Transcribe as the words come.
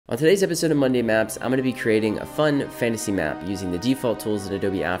On today's episode of Monday Maps, I'm going to be creating a fun fantasy map using the default tools in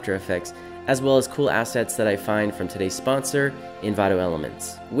Adobe After Effects, as well as cool assets that I find from today's sponsor, Envato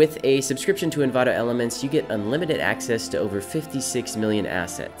Elements. With a subscription to Envato Elements, you get unlimited access to over 56 million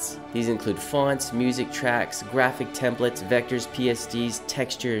assets. These include fonts, music tracks, graphic templates, vectors, PSDs,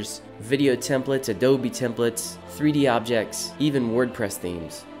 textures, video templates, Adobe templates, 3D objects, even WordPress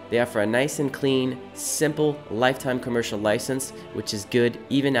themes. They offer a nice and clean, simple, lifetime commercial license, which is good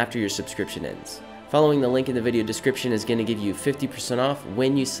even after your subscription ends. Following the link in the video description is going to give you 50% off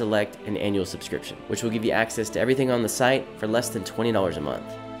when you select an annual subscription, which will give you access to everything on the site for less than $20 a month.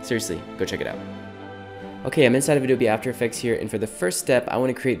 Seriously, go check it out. Okay, I'm inside of Adobe After Effects here, and for the first step, I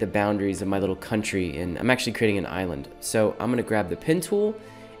want to create the boundaries of my little country, and I'm actually creating an island. So I'm going to grab the pen tool,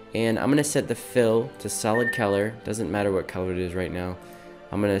 and I'm going to set the fill to solid color. Doesn't matter what color it is right now.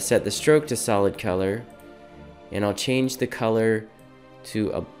 I'm going to set the stroke to solid color, and I'll change the color to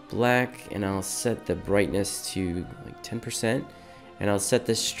a black, and I'll set the brightness to like 10%, and I'll set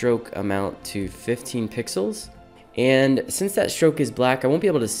the stroke amount to 15 pixels. And since that stroke is black, I won't be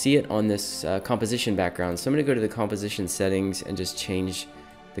able to see it on this composition background, so I'm going to go to the composition settings and just change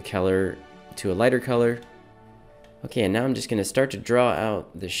the color to a lighter color. Okay, and now I'm just going to start to draw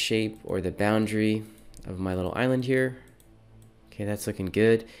out the shape or the boundary of my little island here. Okay, that's looking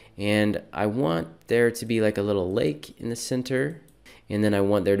good. And I want there to be like a little lake in the center. And then I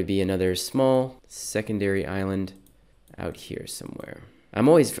want there to be another small secondary island out here somewhere. I'm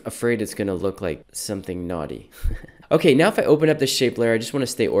always afraid it's gonna look like something naughty. Okay, now if I open up the shape layer, I just wanna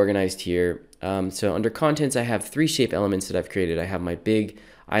stay organized here. So under contents, I have 3 shape elements that I've created. I have my big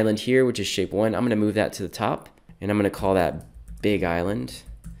island here, which is shape 1. I'm gonna move that to the top, and I'm gonna call that big island.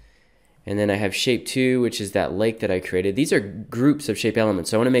 And then I have shape 2, which is that lake that I created. These are groups of shape elements,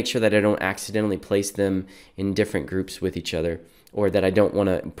 so I want to make sure that I don't accidentally place them in different groups with each other, or that I don't want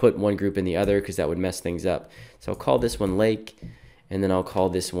to put one group in the other because that would mess things up. So I'll call this one lake, and then I'll call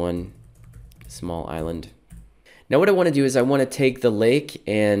this one small island. Now what I want to do is I want to take the lake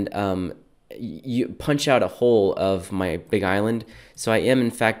and you punch out a hole of my big island. So I am in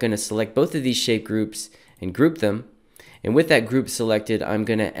fact going to select both of these shape groups and group them. And with that group selected, I'm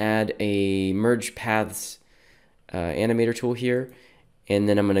going to add a Merge Paths animator tool here. And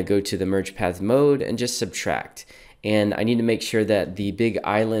then I'm going to go to the Merge Paths mode and just subtract. And I need to make sure that the big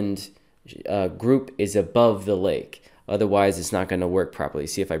island group is above the lake. Otherwise, it's not going to work properly.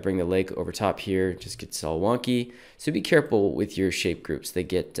 See, if I bring the lake over top here, it just gets all wonky. So be careful with your shape groups. They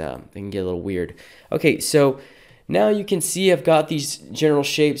can get a little weird. Okay, so now you can see I've got these general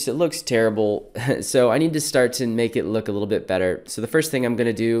shapes. It looks terrible, so I need to start to make it look a little bit better. So the first thing I'm going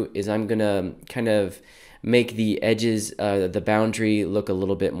to do is I'm going to kind of make the edges, the boundary look a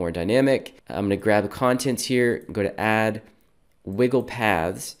little bit more dynamic. I'm going to grab contents here, go to Add, Wiggle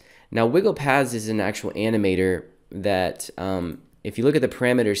Paths. Now Wiggle Paths is an actual animator that if you look at the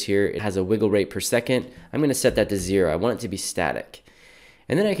parameters here, it has a wiggle rate per second. I'm going to set that to 0. I want it to be static.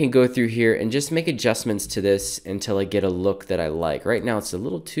 And then I can go through here and just make adjustments to this until I get a look that I like. Right now it's a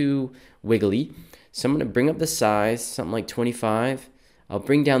little too wiggly. So I'm going to bring up the size, something like 25. I'll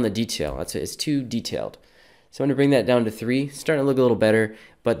bring down the detail. It's too detailed. So I'm going to bring that down to 3. Starting to look a little better,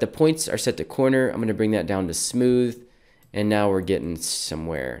 but the points are set to corner. I'm going to bring that down to smooth. And now we're getting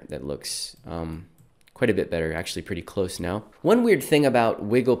somewhere that looks quite a bit better, actually pretty close now. One weird thing about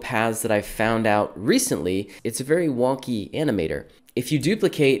wiggle paths that I found out recently, it's a very wonky animator. If you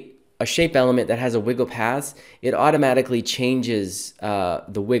duplicate a shape element that has a wiggle paths, it automatically changes the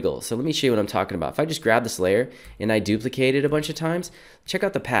wiggle. So let me show you what I'm talking about. If I just grab this layer and I duplicate it a bunch of times, check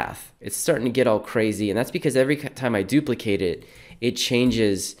out the path. It's starting to get all crazy, and that's because every time I duplicate it, it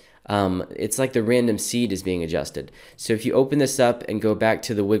changes. It's like the random seed is being adjusted. So if you open this up and go back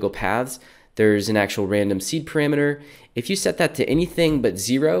to the wiggle paths, there's an actual random seed parameter. If you set that to anything but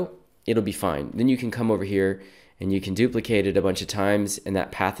 0, it'll be fine. Then you can come over here and you can duplicate it a bunch of times, and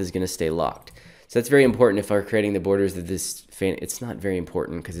that path is going to stay locked. So that's very important if we're creating the borders of this. It's not very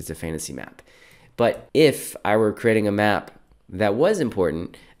important because it's a fantasy map. But if I were creating a map that was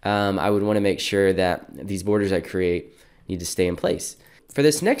important, I would want to make sure that these borders I create need to stay in place. For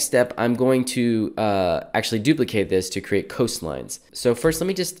this next step, I'm going to actually duplicate this to create coastlines. So first, let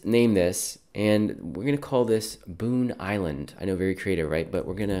me just name this, and we're going to call this Boone Island. I know, very creative, right? But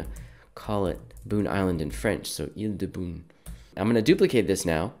we're going to call it Boone Island in French, so île de Boone. I'm going to duplicate this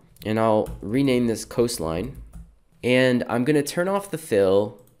now, and I'll rename this coastline. And I'm going to turn off the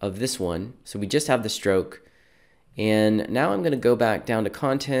fill of this one, so we just have the stroke. And now I'm going to go back down to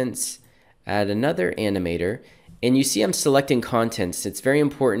contents, add another animator, and you see I'm selecting contents. It's very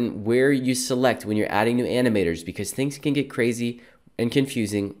important where you select when you're adding new animators because things can get crazy and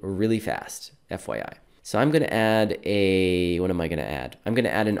confusing really fast, FYI. So I'm going to add a, what am I going to add? I'm going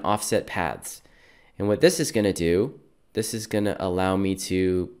to add an offset paths. And what this is going to do, this is going to allow me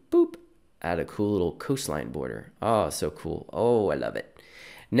to, boop, add a cool little coastline border. Oh, so cool. Oh, I love it.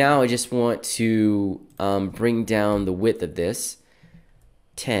 Now I just want to bring down the width of this,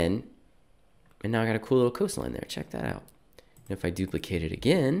 10. And now I got a cool little coastline there. Check that out. And if I duplicate it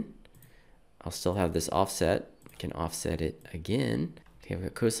again, I'll still have this offset. I can offset it again. Okay, I've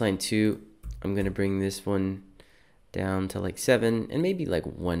got coastline 2. I'm going to bring this one down to like 7 and maybe like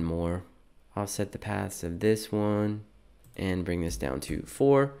 1 more. Offset the paths of this one and bring this down to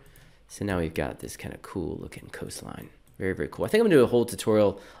 4. So now we've got this kind of cool looking coastline. Very, very cool. I think I'm going to do a whole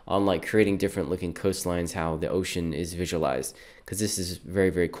tutorial on like creating different looking coastlines, how the ocean is visualized, because this is very,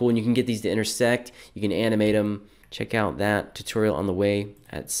 very cool. And you can get these to intersect. You can animate them. Check out that tutorial on the way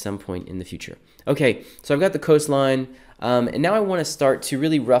at some point in the future. Okay, so I've got the coastline. And now I want to start to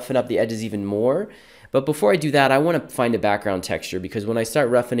really roughen up the edges even more. But before I do that, I want to find a background texture, because when I start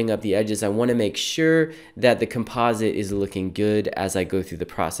roughening up the edges, I want to make sure that the composite is looking good as I go through the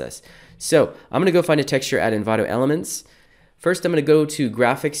process. So I'm going to go find a texture at Envato Elements. First, I'm going to go to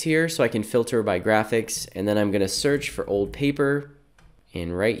graphics here so I can filter by graphics, and then I'm going to search for old paper,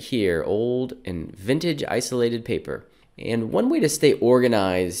 and right here, old and vintage isolated paper. And one way to stay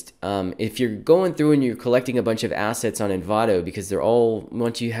organized, if you're going through and you're collecting a bunch of assets on Envato, because they're all,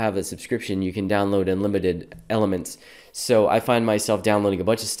 once you have a subscription, you can download unlimited elements. So I find myself downloading a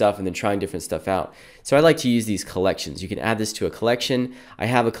bunch of stuff and then trying different stuff out. So I like to use these collections. You can add this to a collection. I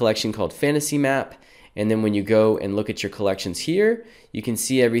have a collection called Fantasy Map. And then when you go and look at your collections here, you can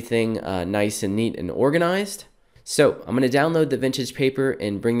see everything nice and neat and organized. So I'm going to download the vintage paper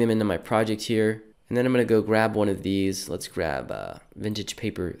and bring them into my project here. And then I'm going to go grab one of these. Let's grab vintage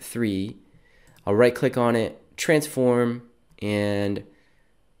paper 3. I'll right click on it, transform, and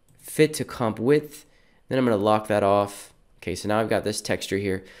fit to comp width. Then I'm going to lock that off. Okay, so now I've got this texture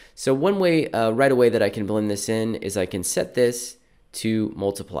here. So one way right away that I can blend this in is I can set this to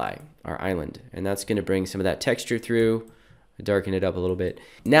multiply our island. And that's going to bring some of that texture through. Darken it up a little bit.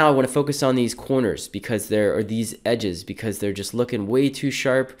 Now I want to focus on these corners, because there are these edges, because they're just looking way too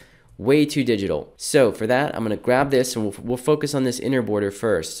sharp, way too digital. So for that, I'm going to grab this and we'll focus on this inner border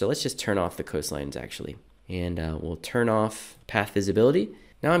first. So let's just turn off the coastlines actually. And we'll turn off path visibility.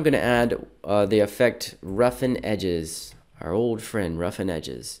 Now I'm going to add the effect roughen edges, our old friend roughen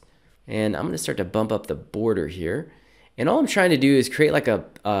edges. And I'm going to start to bump up the border here. And all I'm trying to do is create like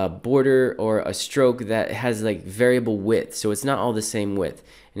a border or a stroke that has like variable width. So it's not all the same width.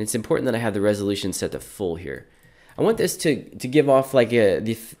 And it's important that I have the resolution set to full here. I want this to give off like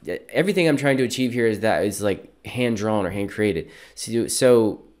everything I'm trying to achieve here is like hand drawn or hand created.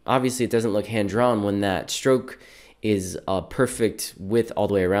 So obviously it doesn't look hand drawn when that stroke is a perfect width all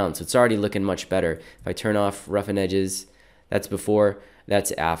the way around. So it's already looking much better. If I turn off roughen edges, that's before,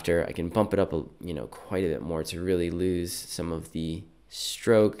 that's after. I can bump it up, quite a bit more to really lose some of the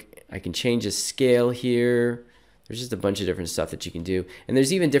stroke. I can change the scale here. There's just a bunch of different stuff that you can do. And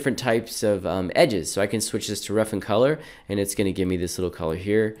there's even different types of edges. So I can switch this to rough and color, and it's going to give me this little color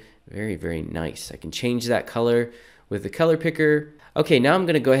here. Very, very nice. I can change that color with the color picker. Okay, now I'm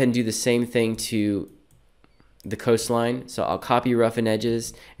going to go ahead and do the same thing to the coastline. So I'll copy roughen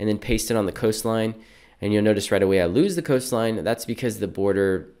edges and then paste it on the coastline. And you'll notice right away I lose the coastline. That's because the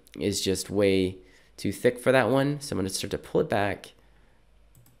border is just way too thick for that one. So I'm going to start to pull it back.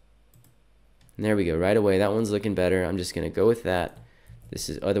 And there we go, right away. That one's looking better. I'm just going to go with that.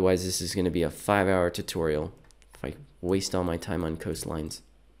 Otherwise, this is going to be a 5-hour tutorial if I waste all my time on coastlines.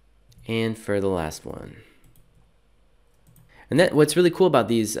 And for the last one. And what's really cool about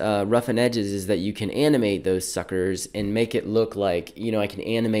these roughen edges is that you can animate those suckers and make it look like, I can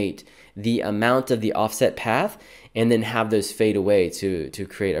animate the amount of the offset path and then have those fade away to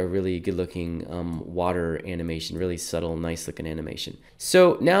create a really good looking water animation, really subtle, nice looking animation.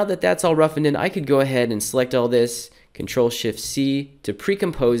 So now that that's all roughened in, I could go ahead and select all this, Control-Shift-C to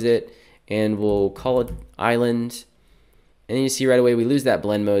pre-compose it, and we'll call it Island. And then you see right away we lose that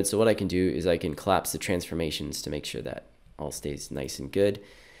blend mode. So what I can do is I can collapse the transformations to make sure that all stays nice and good.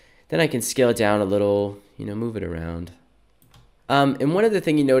 Then I can scale it down a little, move it around. And one other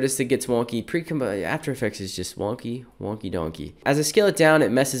thing you notice that gets wonky, After Effects is just wonky donkey. As I scale it down, it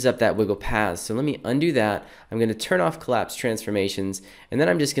messes up that wiggle path. So let me undo that. I'm going to turn off collapse transformations, and then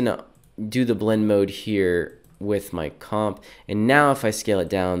I'm just going to do the blend mode here with my comp. And now if I scale it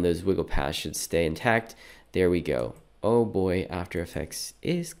down, those wiggle paths should stay intact. There we go. Oh boy, After Effects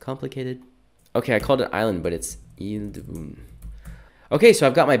is complicated. Okay, I called it Island, but it's île de Boone. Okay, so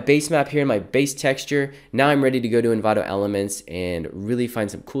I've got my base map here, my base texture. Now I'm ready to go to Envato Elements and really find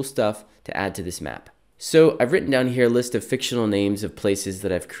some cool stuff to add to this map. So I've written down here a list of fictional names of places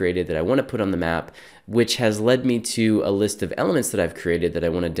that I've created that I want to put on the map, which has led me to a list of elements that I've created that I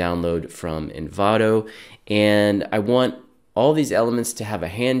want to download from Envato. And I want all these elements to have a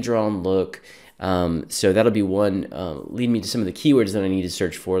hand-drawn look. So that'll be one, lead me to some of the keywords that I need to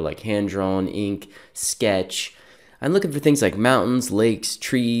search for, like hand-drawn, ink, sketch. I'm looking for things like mountains, lakes,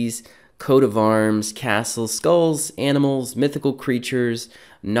 trees, coat of arms, castles, skulls, animals, mythical creatures,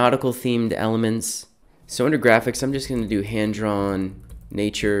 nautical themed elements. So under graphics, I'm just going to do hand-drawn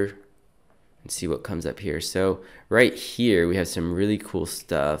nature and see what comes up here. So right here, we have some really cool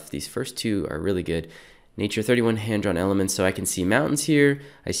stuff. These first two are really good. Nature 31 hand-drawn elements. So I can see mountains here.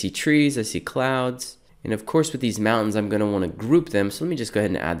 I see trees. I see clouds. And of course, with these mountains, I'm going to want to group them. So let me just go ahead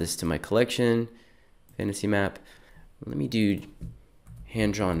and add this to my collection. Fantasy map. Let me do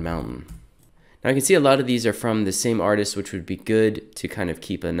hand-drawn mountain. Now I can see a lot of these are from the same artist, which would be good to kind of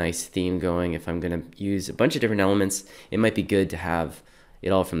keep a nice theme going. If I'm going to use a bunch of different elements, it might be good to have it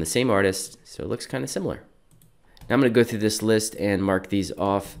all from the same artist, so it looks kind of similar. Now I'm going to go through this list and mark these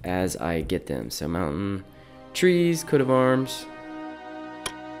off as I get them. So mountain, trees, coat of arms.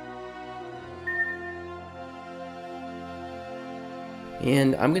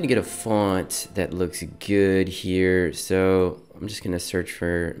 And I'm going to get a font that looks good here. So I'm just going to search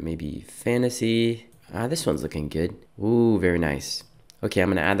for maybe fantasy. This one's looking good. Ooh, very nice. Okay, I'm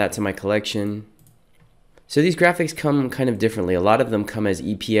going to add that to my collection. So these graphics come kind of differently. A lot of them come as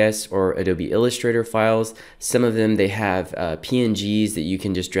EPS or Adobe Illustrator files. Some of them, they have PNGs that you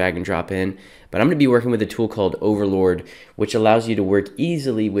can just drag and drop in. But I'm going to be working with a tool called Overlord, which allows you to work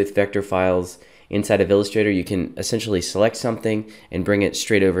easily with vector files. Inside of Illustrator, you can essentially select something and bring it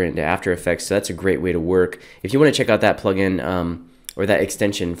straight over into After Effects. So that's a great way to work. If you want to check out that plugin or that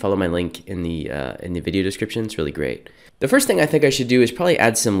extension, follow my link in the video description. It's really great. The first thing I think I should do is probably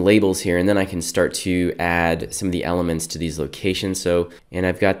add some labels here, and then I can start to add some of the elements to these locations. And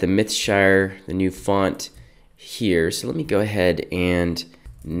I've got the Mythshire, the new font here. So let me go ahead and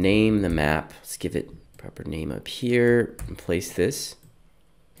name the map. Let's give it a proper name up here and place this.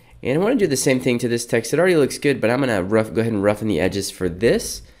 And I want to do the same thing to this text. It already looks good, but I'm going to go ahead and roughen the edges for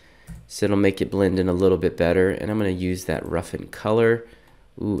this. So it'll make it blend in a little bit better. And I'm going to use that roughen color.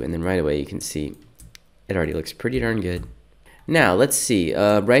 Ooh, and then right away you can see it already looks pretty darn good. Now let's see,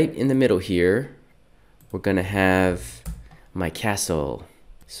 right in the middle here, we're going to have my castle.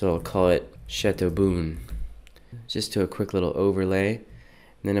 So I'll call it Chateau Boone. Just do a quick little overlay. And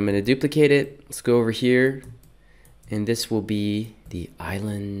then I'm going to duplicate it. Let's go over here. And this will be the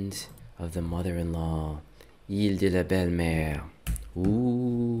island of the mother-in-law, île de la belle-mère.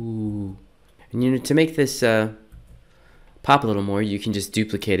 Ooh. And you know, to make this pop a little more, you can just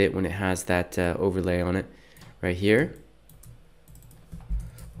duplicate it when it has that overlay on it. Right here,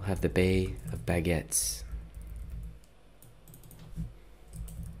 we'll have the Bay of Baguettes.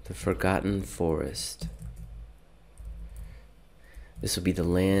 The Forgotten Forest. This will be the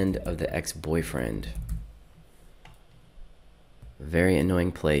land of the ex-boyfriend. Very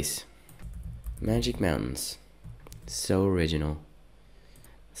annoying place. Magic Mountains. So original.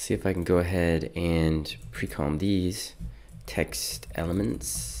 Let's see if I can go ahead and pre-comb these text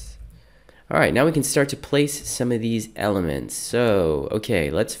elements. Alright, now we can start to place some of these elements. So, okay,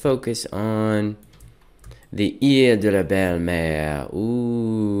 let's focus on the île de la belle-mère.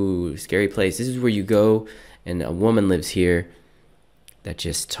 Ooh, scary place. This is where you go and a woman lives here that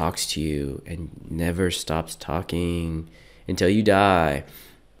just talks to you and never stops talking until you die.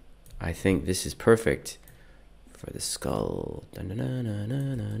 I think this is perfect for the skull. Da, na, na, na,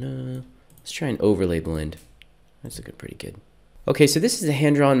 na, na, na. Let's try an overlay blend. That's looking pretty good. Okay, so this is the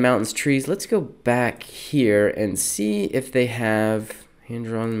hand-drawn mountains, trees. Let's go back here and see if they have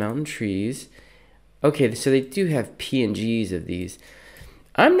hand-drawn mountain trees. Okay, so they do have PNGs of these.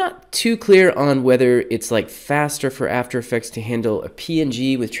 I'm not too clear on whether it's like faster for After Effects to handle a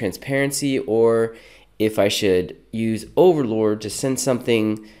PNG with transparency, or if I should use Overlord to send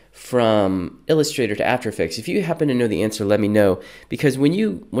something from Illustrator to After Effects. If you happen to know the answer, let me know. Because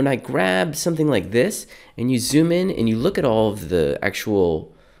when I grab something like this and you zoom in and you look at all of the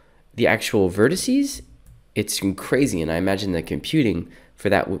actual vertices, it's crazy. And I imagine the computing for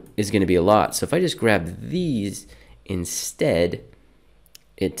that is going to be a lot. So if I just grab these instead,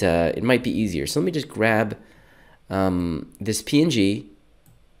 it might be easier. So let me just grab this PNG,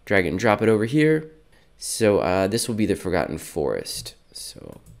 drag it and drop it over here. So this will be the Forgotten Forest.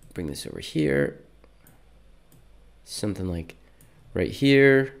 So bring this over here, something like right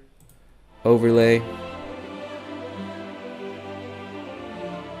here, overlay.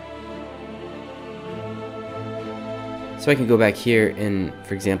 So I can go back here and,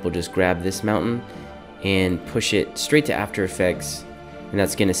 for example, just grab this mountain and push it straight to After Effects, and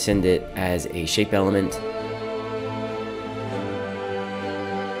that's going to send it as a shape element.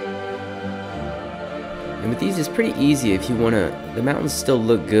 And with these, it's pretty easy if you want to, the mountains still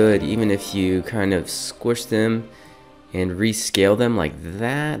look good even if you kind of squish them and rescale them like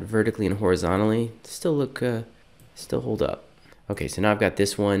that, vertically and horizontally. Still look, still hold up. Okay, so now I've got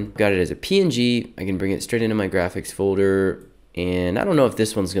this one. Got it as a PNG. I can bring it straight into my graphics folder. And I don't know if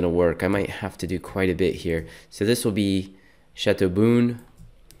this one's gonna work. I might have to do quite a bit here. So this will be Chateau Boone.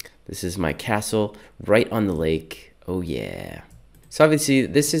 This is my castle right on the lake. Oh yeah. So obviously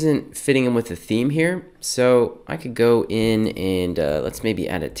this isn't fitting in with the theme here. So I could go in and let's maybe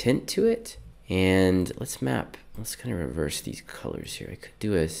add a tint to it. And let's map. Let's kind of reverse these colors here. I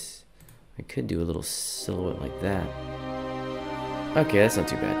could do a little silhouette like that. Okay, that's not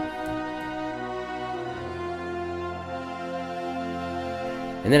too bad.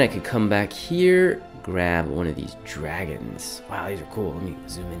 And then I could come back here, grab one of these dragons. Wow, these are cool. Let me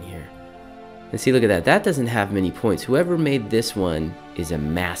zoom in here. And see, look at that. That doesn't have many points. Whoever made this one is a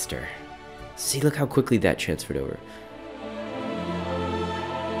master. See, look how quickly that transferred over.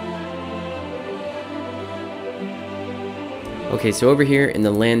 Okay, so over here in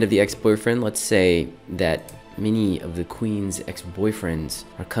the land of the ex-boyfriend, let's say that many of the queen's ex-boyfriends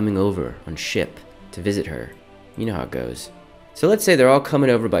are coming over on ship to visit her. You know how it goes. So let's say they're all coming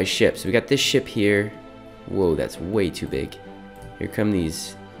over by ship. So we got this ship here. Whoa, that's way too big. Here come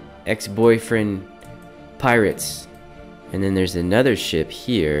these ex-boyfriend pirates. And then there's another ship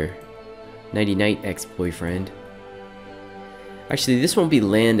here. Nighty-night ex-boyfriend. Actually, this won't be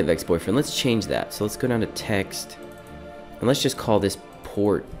land of ex-boyfriend. Let's change that. So let's go down to text. And let's just call this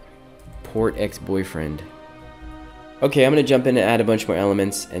port ex-boyfriend. Okay, I'm gonna jump in and add a bunch more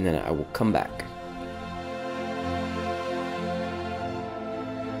elements, and then I will come back.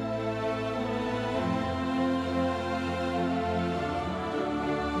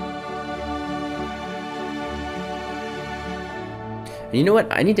 And you know what?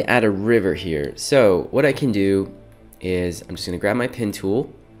 I need to add a river here. So what I can do is I'm just gonna grab my pen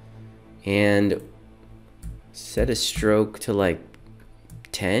tool and set a stroke to like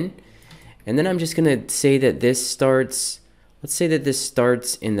 10. And then I'm just gonna say that this starts, let's say that this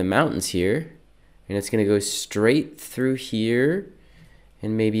starts in the mountains here, and it's gonna go straight through here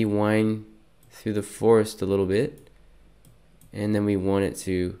and maybe wind through the forest a little bit. And then we want it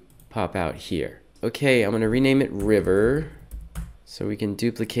to pop out here. Okay, I'm gonna rename it River so we can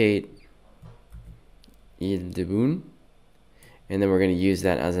duplicate île de Boone. And then we're gonna use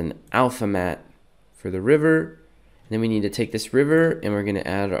that as an alpha matte for the river. Then we need to take this river and we're gonna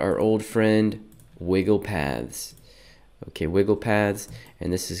add our old friend Wiggle Paths. Okay, Wiggle Paths,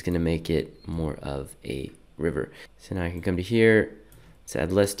 and this is gonna make it more of a river. So now I can come to here, let's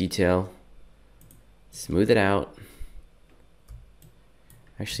add less detail, smooth it out.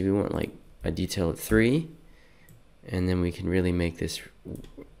 Actually, we want like a detail of 3, and then we can really make this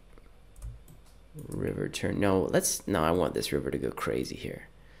river turn. No, I want this river to go crazy here.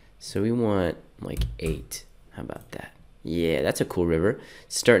 So we want like 8. How about that? Yeah, that's a cool river.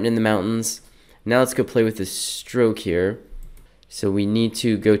 Starting in the mountains. Now let's go play with the stroke here. So we need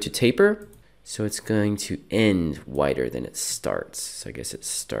to go to taper. So it's going to end wider than it starts. So I guess it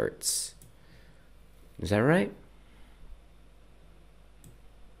starts. Is that right?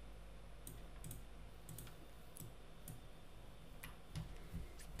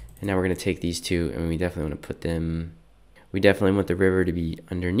 And now we're going to take these two and we definitely want to put them, we definitely want the river to be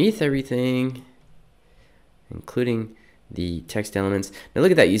underneath everything, including the text elements. Now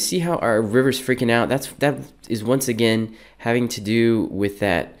look at that. You see how our river's freaking out? That is once again having to do with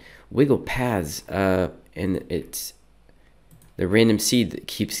that wiggle paths, and it's the random seed that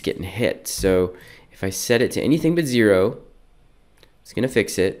keeps getting hit. So if I set it to anything but 0, it's gonna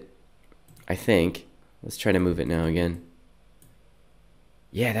fix it, I think. Let's try to move it now again.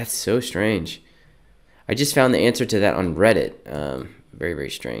 Yeah, that's so strange. I just found the answer to that on Reddit. Very, very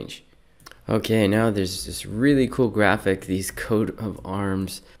strange. Okay, now there's this really cool graphic, these coat of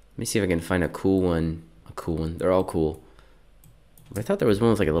arms. Let me see if I can find a cool one. They're all cool. But I thought there was one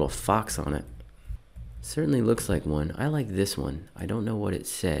with like a little fox on it. Certainly looks like one. I like this one. I don't know what it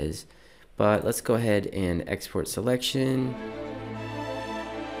says, but let's go ahead and export selection.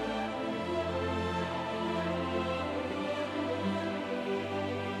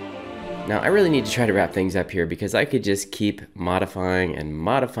 Now I really need to try to wrap things up here because I could just keep modifying and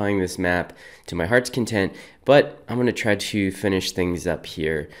modifying this map to my heart's content, but I'm gonna try to finish things up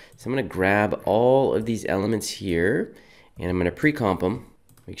here. So I'm gonna grab all of these elements here and I'm gonna pre-comp them,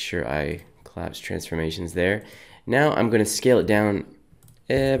 make sure I collapse transformations there. Now I'm going to scale it down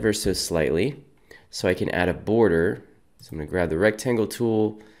ever so slightly so I can add a border. So I'm going to grab the rectangle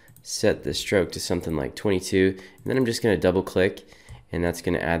tool, set the stroke to something like 22, and then I'm just going to double click, and that's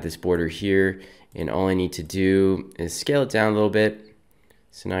going to add this border here. And all I need to do is scale it down a little bit.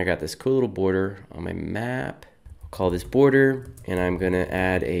 So now I got this cool little border on my map. I'll call this border, and I'm going to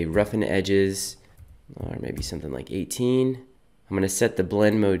add a roughen edges, or maybe something like 18. I'm going to set the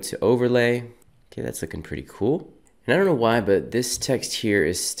blend mode to overlay. Okay, that's looking pretty cool. And I don't know why, but this text here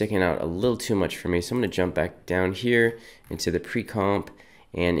is sticking out a little too much for me. So I'm going to jump back down here into the pre-comp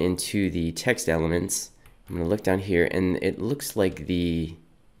and into the text elements. I'm going to look down here, and it looks like the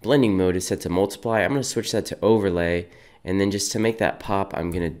blending mode is set to multiply. I'm going to switch that to overlay, and then just to make that pop,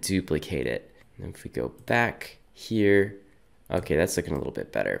 I'm going to duplicate it. And if we go back here, okay, that's looking a little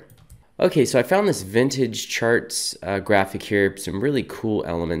bit better. Okay, so I found this vintage charts graphic here, some really cool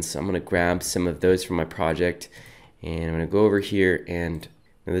elements. I'm going to grab some of those from my project, and I'm going to go over here, and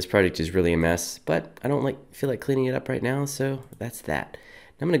this project is really a mess, but I don't feel like cleaning it up right now, so that's that.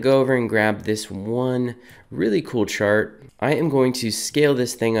 I'm going to go over and grab this one really cool chart. I am going to scale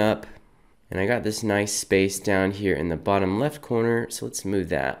this thing up, and I got this nice space down here in the bottom left corner, so let's move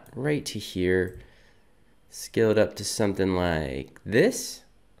that right to here. Scale it up to something like this,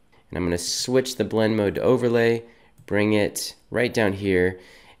 and I'm going to switch the blend mode to overlay, bring it right down here,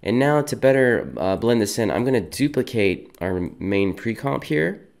 and now to better blend this in, I'm going to duplicate our main pre-comp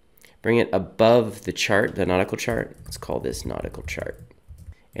here, bring it above the chart, the nautical chart. Let's call this nautical chart.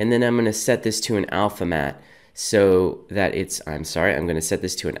 And then I'm going to set this to an alpha matte so that I'm going to set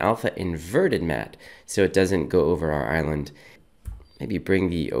this to an alpha inverted matte so it doesn't go over our island. Maybe bring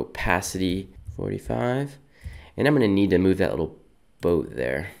the opacity 45. And I'm going to need to move that little boat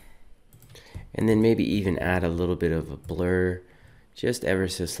there. And then maybe even add a little bit of a blur, just ever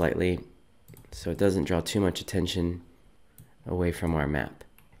so slightly, so it doesn't draw too much attention away from our map.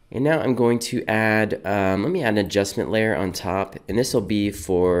 And now I'm going to add, let me add an adjustment layer on top, and this will be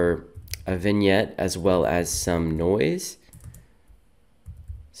for a vignette as well as some noise.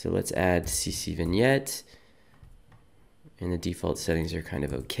 So let's add CC vignette, and the default settings are kind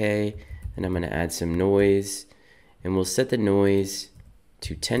of okay. And I'm going to add some noise, and we'll set the noise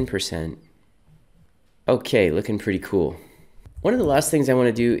to 10%. Okay, looking pretty cool. One of the last things I want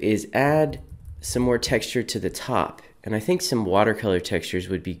to do is add some more texture to the top. And I think some watercolor textures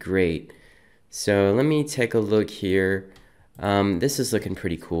would be great. So let me take a look here. This is looking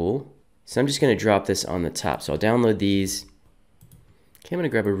pretty cool. So I'm just going to drop this on the top. So I'll download these. Okay, I'm going to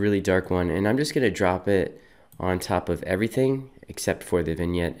grab a really dark one, and I'm just going to drop it on top of everything except for the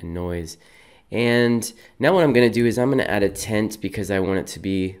vignette and noise. And now what I'm going to do is I'm going to add a tint because I want it to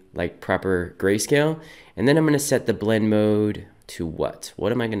be like proper grayscale. And then I'm going to set the blend mode to what?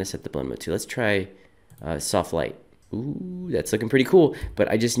 What am I going to set the blend mode to? Let's try soft light. Ooh, that's looking pretty cool, but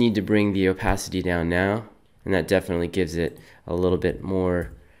I just need to bring the opacity down now, and that definitely gives it a little bit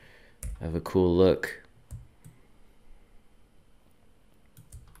more of a cool look.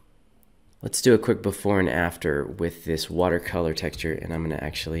 Let's do a quick before and after with this watercolor texture, and I'm going to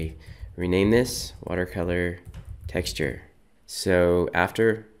actually rename this watercolor texture. So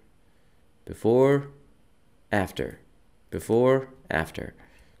after, before, after, before, after.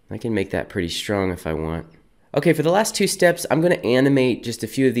 I can make that pretty strong if I want. Okay, for the last two steps, I'm going to animate just a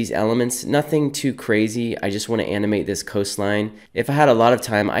few of these elements. Nothing too crazy. I just want to animate this coastline. If I had a lot of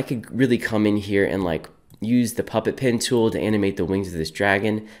time, I could really come in here and like use the puppet pin tool to animate the wings of this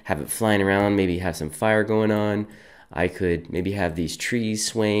dragon, have it flying around, maybe have some fire going on. I could maybe have these trees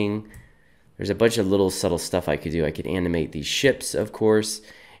swaying. There's a bunch of little subtle stuff I could do. I could animate these ships, of course.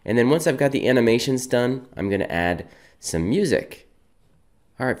 And then once I've got the animations done, I'm going to add some music.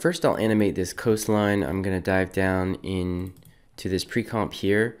 Alright, first I'll animate this coastline. I'm going to dive down into this pre-comp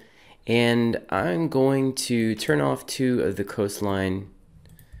here, and I'm going to turn off 2 of the coastline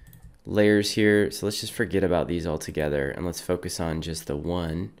layers here. So let's just forget about these altogether, and let's focus on just the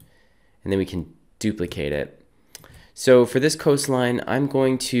one, and then we can duplicate it. So for this coastline, I'm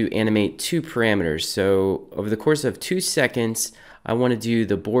going to animate 2 parameters. So over the course of 2 seconds, I want to do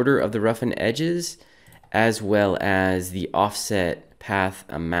the border of the roughened edges as well as the offset path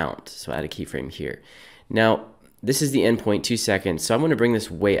amount. So add a keyframe here. Now this is the endpoint, 2 seconds, so I'm going to bring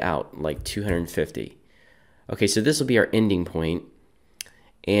this way out like 250. Okay, so this will be our ending point,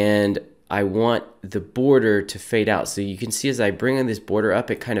 and I want the border to fade out. So you can see as I bring this border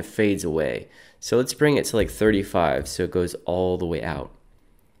up, it kind of fades away. So let's bring it to like 35 so it goes all the way out.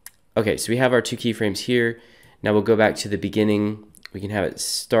 Okay, so we have our 2 keyframes here. Now we'll go back to the beginning. We can have it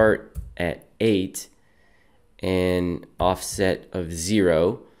start at 8 and offset of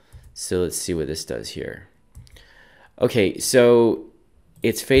 0. So let's see what this does here. Okay, so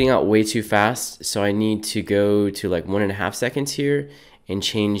it's fading out way too fast, so I need to go to like 1.5 seconds here and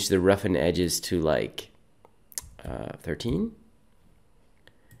change the roughen edges to like 13.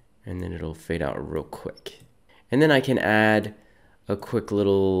 And then it'll fade out real quick. And then I can add a quick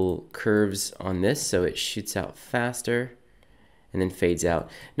little curves on this so it shoots out faster and then fades out.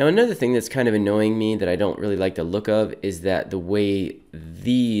 Now another thing that's kind of annoying me that I don't really like the look of is that the way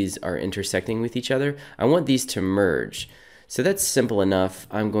these are intersecting with each other. I want these to merge. So that's simple enough.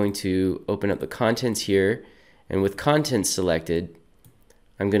 I'm going to open up the contents here, and with contents selected,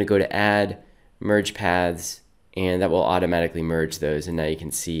 I'm going to go to add merge paths, and that will automatically merge those, and now you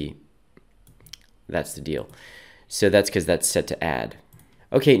can see that's the deal. So that's because that's set to add.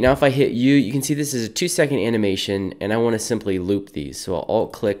 Okay, now if I hit U, you can see this is a 2-second animation, and I want to simply loop these. So I'll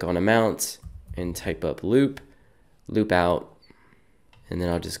alt-click on Amount and type up loop, loop out, and then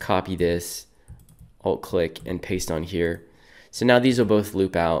I'll just copy this, alt-click, and paste on here. So now these will both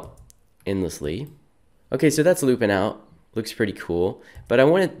loop out endlessly. Okay, so that's looping out. Looks pretty cool, but I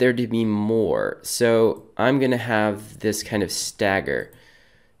want there to be more. So I'm going to have this kind of stagger.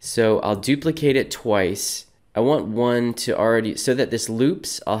 So I'll duplicate it twice. I want one to already, so that this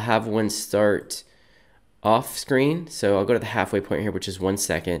loops, I'll have one start off screen. So I'll go to the halfway point here, which is 1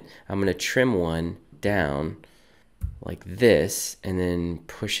 second. I'm going to trim one down like this and then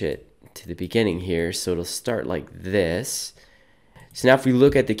push it to the beginning here. So it'll start like this. So now if we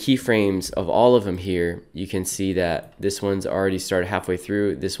look at the keyframes of all of them here, you can see that this one's already started halfway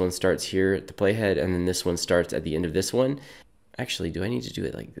through. This one starts here at the playhead, and then this one starts at the end of this one. Actually, do I need to do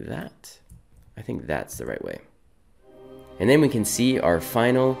it like that? I think that's the right way. And then we can see our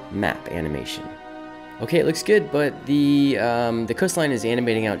final map animation. Okay, it looks good, but the coastline is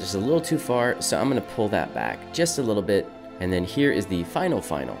animating out just a little too far, so I'm gonna pull that back just a little bit, and then here is the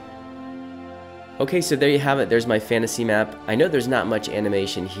final. Okay, so there you have it. There's my fantasy map. I know there's not much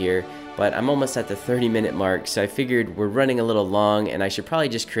animation here, but I'm almost at the 30-minute mark, so I figured we're running a little long, and I should probably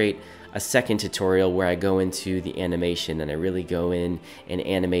just create a second tutorial where I go into the animation and I really go in and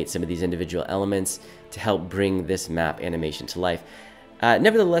animate some of these individual elements to help bring this map animation to life.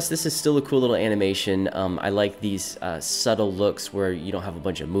 Nevertheless, this is still a cool little animation. I like these subtle looks where you don't have a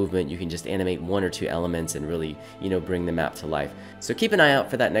bunch of movement. You can just animate 1 or 2 elements and really, bring the map to life. So keep an eye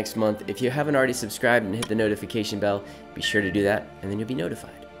out for that next month. If you haven't already subscribed and hit the notification bell, be sure to do that, and then you'll be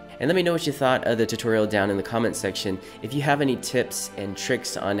notified. And let me know what you thought of the tutorial down in the comment section. If you have any tips and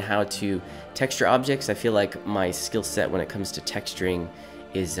tricks on how to texture objects, I feel like my skill set when it comes to texturing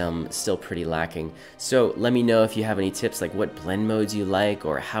is still pretty lacking. So let me know if you have any tips, like what blend modes you like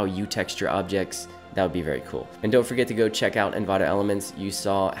or how you texture objects. That would be very cool. And don't forget to go check out Envato Elements. You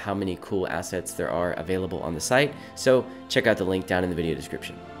saw how many cool assets there are available on the site, so check out the link down in the video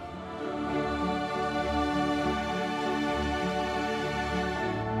description.